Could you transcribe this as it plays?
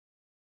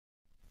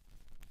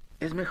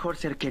¿Es mejor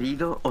ser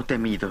querido o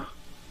temido?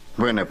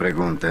 Buena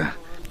pregunta.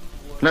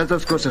 Las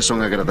dos cosas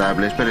son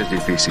agradables, pero es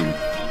difícil.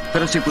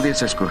 Pero si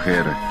pudiese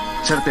escoger,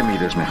 ser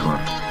temido es mejor.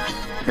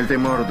 El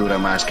temor dura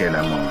más que el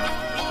amor.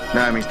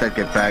 La amistad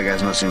que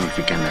pagas no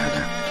significa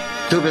nada.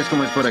 Tú ves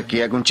cómo es por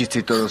aquí, hago un chiste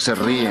y todos se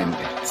ríen.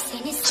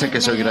 Sé que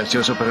soy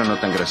gracioso, pero no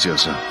tan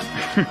gracioso.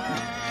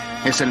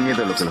 Es el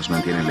miedo lo que los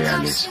mantiene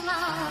leales.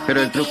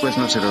 Pero el truco es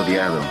no ser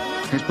odiado.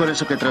 Es por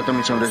eso que trato a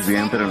mis hombres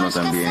bien, pero no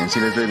tan bien. Si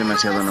les doy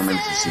demasiado, no me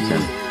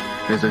necesitan.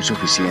 Les doy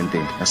suficiente.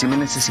 Así me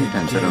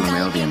necesitan, pero no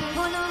me odian.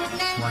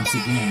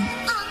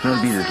 No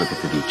olvides lo que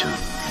te he dicho.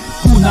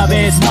 Una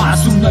vez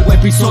más, un nuevo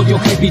episodio,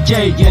 Heavy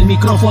J y el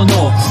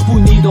micrófono,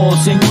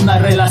 unidos en una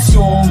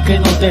relación que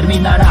no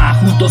terminará,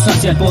 juntos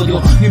hacia el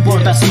podio. No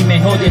importa si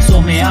me odias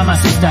o me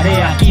amas,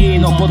 estaré aquí,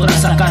 no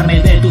podrás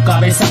sacarme de tu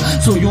cabeza.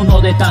 Soy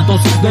uno de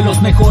tantos, de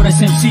los mejores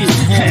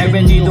MCs. He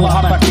venido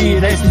a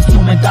partir este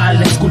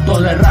instrumental,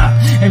 escultor de rap,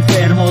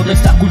 enfermo de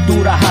esta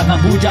cultura.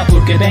 Hagan bulla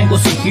porque vengo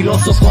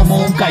sigiloso como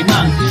un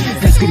caimán.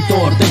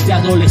 Escritor desde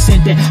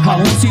adolescente,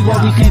 aún sigo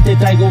vigente.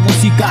 Traigo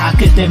música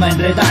que te va a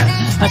enredar,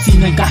 así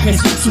no encajes.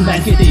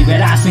 Sumérgete y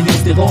verás en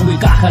este bombo y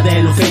caja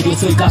de lo que yo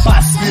soy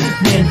capaz.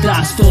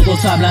 Mientras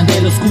todos hablan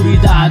de la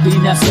oscuridad,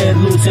 vine a hacer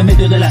luz en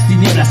medio de las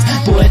tinieblas.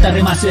 Poeta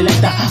rima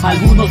selecta,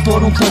 algunos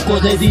por un poco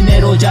de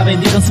dinero ya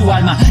vendieron su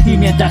alma. Y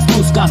mientras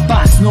buscan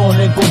paz no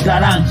la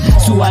encontrarán,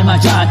 su alma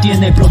ya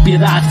tiene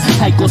propiedad.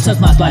 Hay cosas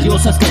más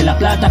valiosas que la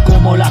plata,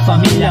 como la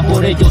familia,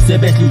 por ellos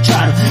debes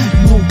luchar.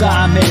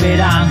 Nunca me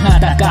verán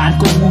atacar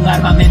con un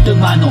armamento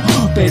en mano,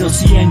 pero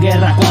sí en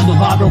guerra cuando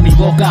abro mi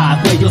boca,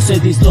 cuellos se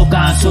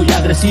dislocan. Soy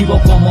agresivo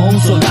como un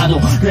soldado,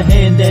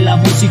 rehén de la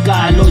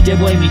música, lo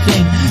llevo en mi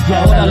gen y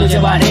ahora lo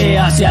llevaré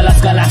hacia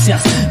las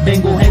galaxias.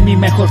 Vengo en mi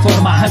mejor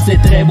forma, haz de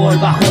trébol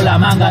bajo la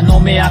manga, no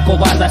me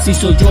acobardas si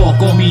soy yo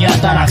con mi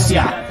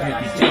ataraxia.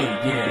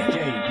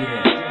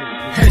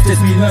 Este es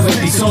mi nuevo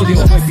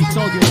episodio.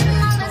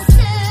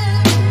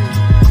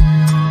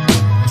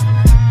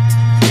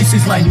 This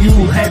is my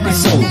new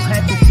episode.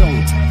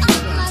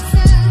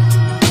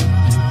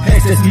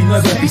 Este es mi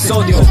nuevo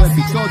episodio.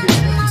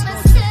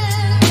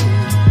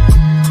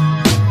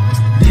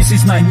 This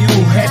is my new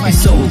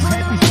episode.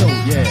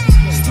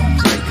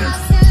 Stormbreaker.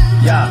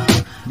 Yeah.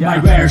 My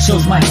verse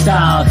shows my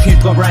style. Hip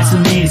hop rise to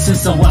me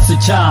since I was a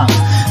child.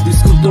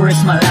 This culture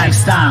is my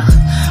lifestyle.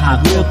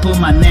 I will put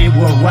my name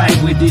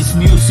worldwide with this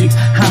music.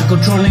 I'm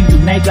controlling your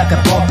neck like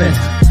a puppet.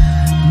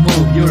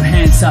 Move your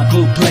hands up,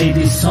 will play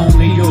this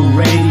only your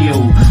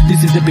radio.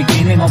 This is the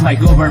beginning of my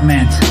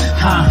government.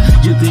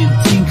 You didn't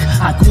think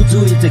I could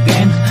do it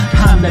again?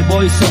 I'm the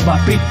voice of a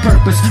big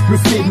purpose.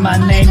 Repeat my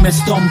name is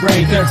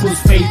Stormbreaker, who's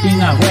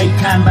painting a great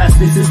canvas.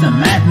 This is the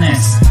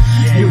madness.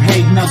 Your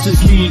hate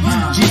nourishes me.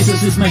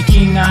 Jesus is my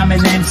king, I'm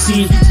an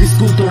MC. This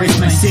culture is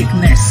my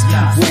sickness.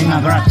 When I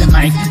grab the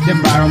mic, the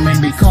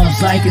environment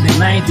becomes like in the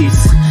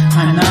 90s.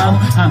 And now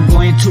I'm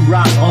going to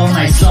rap all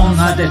my songs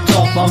at the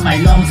top of my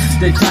lungs.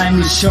 The time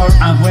is short,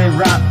 I will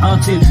rap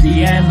until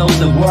the end of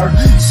the world.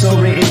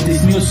 Sorry if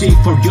this music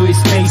for you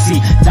is crazy,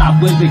 that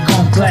will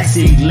become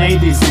classic.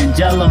 Ladies and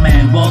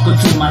gentlemen, welcome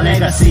to my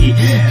legacy.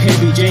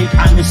 Heavy J,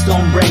 I'm the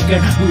Stormbreaker.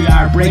 We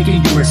are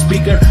breaking your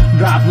speaker.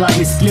 Rap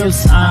like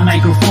skills and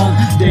microphone,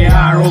 they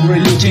are all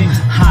religion.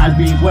 I'll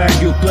be where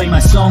you play my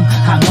song,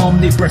 I'm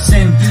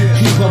omnipresent.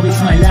 Hip hop is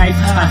my life,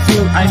 I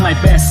feel I'm my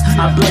best.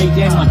 I play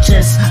game on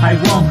chess, I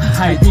won.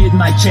 I did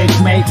my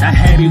checkmate, a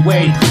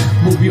heavyweight.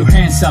 Move your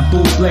hands up,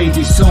 play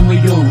this song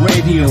with your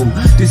radio.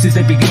 This is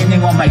the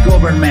beginning of my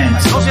government.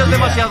 No seas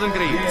demasiado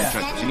engreído,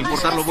 muchacho, sin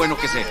importar lo bueno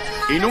que sea.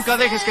 Y nunca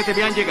dejes que te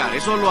vean llegar,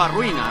 eso lo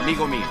arruina,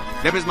 amigo mío.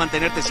 Debes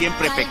mantenerte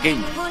siempre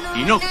pequeño.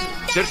 Y no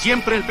ser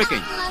siempre el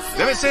pequeño.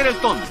 Debes ser el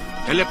tonto,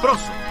 el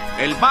leproso,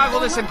 el vago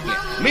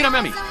desempleado. Mírame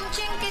a mí,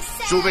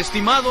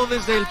 subestimado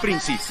desde el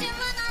principio.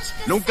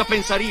 Nunca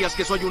pensarías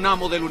que soy un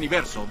amo del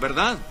universo,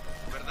 ¿verdad?